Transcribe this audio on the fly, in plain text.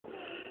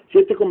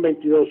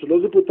7:22.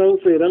 Los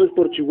diputados federales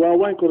por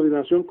Chihuahua, en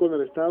coordinación con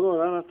el Estado,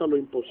 harán hasta lo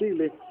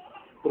imposible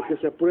porque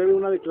se apruebe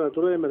una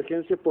declaratoria de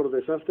emergencia por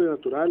desastre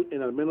natural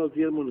en al menos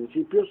 10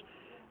 municipios,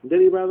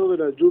 derivado de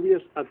las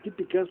lluvias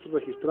atípicas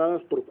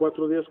registradas por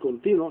 4 días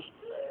continuos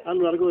a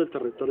lo largo del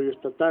territorio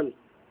estatal.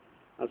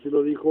 Así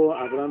lo dijo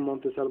Abraham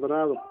Montes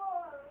Alvarado.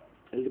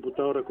 El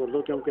diputado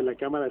recordó que aunque la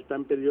Cámara está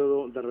en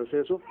periodo de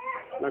receso,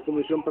 la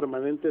Comisión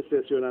Permanente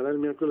sesionará el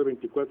miércoles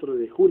 24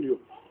 de julio,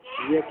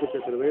 día que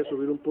se prevé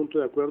subir un punto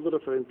de acuerdo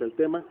referente al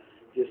tema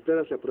y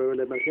espera se apruebe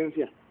la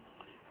emergencia.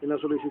 En la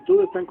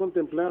solicitud están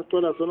contempladas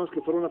todas las zonas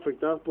que fueron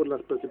afectadas por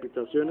las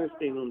precipitaciones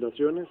e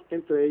inundaciones,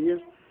 entre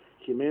ellas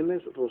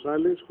Jiménez,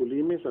 Rosales,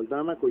 Julimes,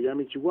 Aldama,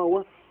 Coyame y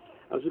Chihuahua,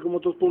 así como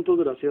otros puntos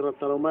de la Sierra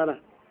Tarahumara.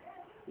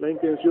 La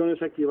intención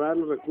es activar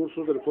los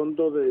recursos del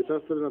Fondo de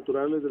Desastres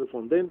Naturales del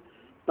Fonden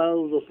para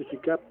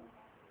dosificar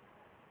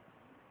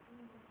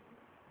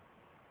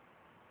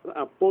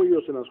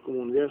apoyos en las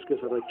comunidades que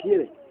se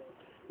requiere.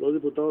 Los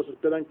diputados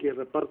esperan que el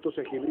reparto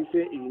se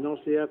agilice y no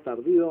sea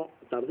tardío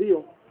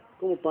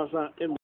como pasa en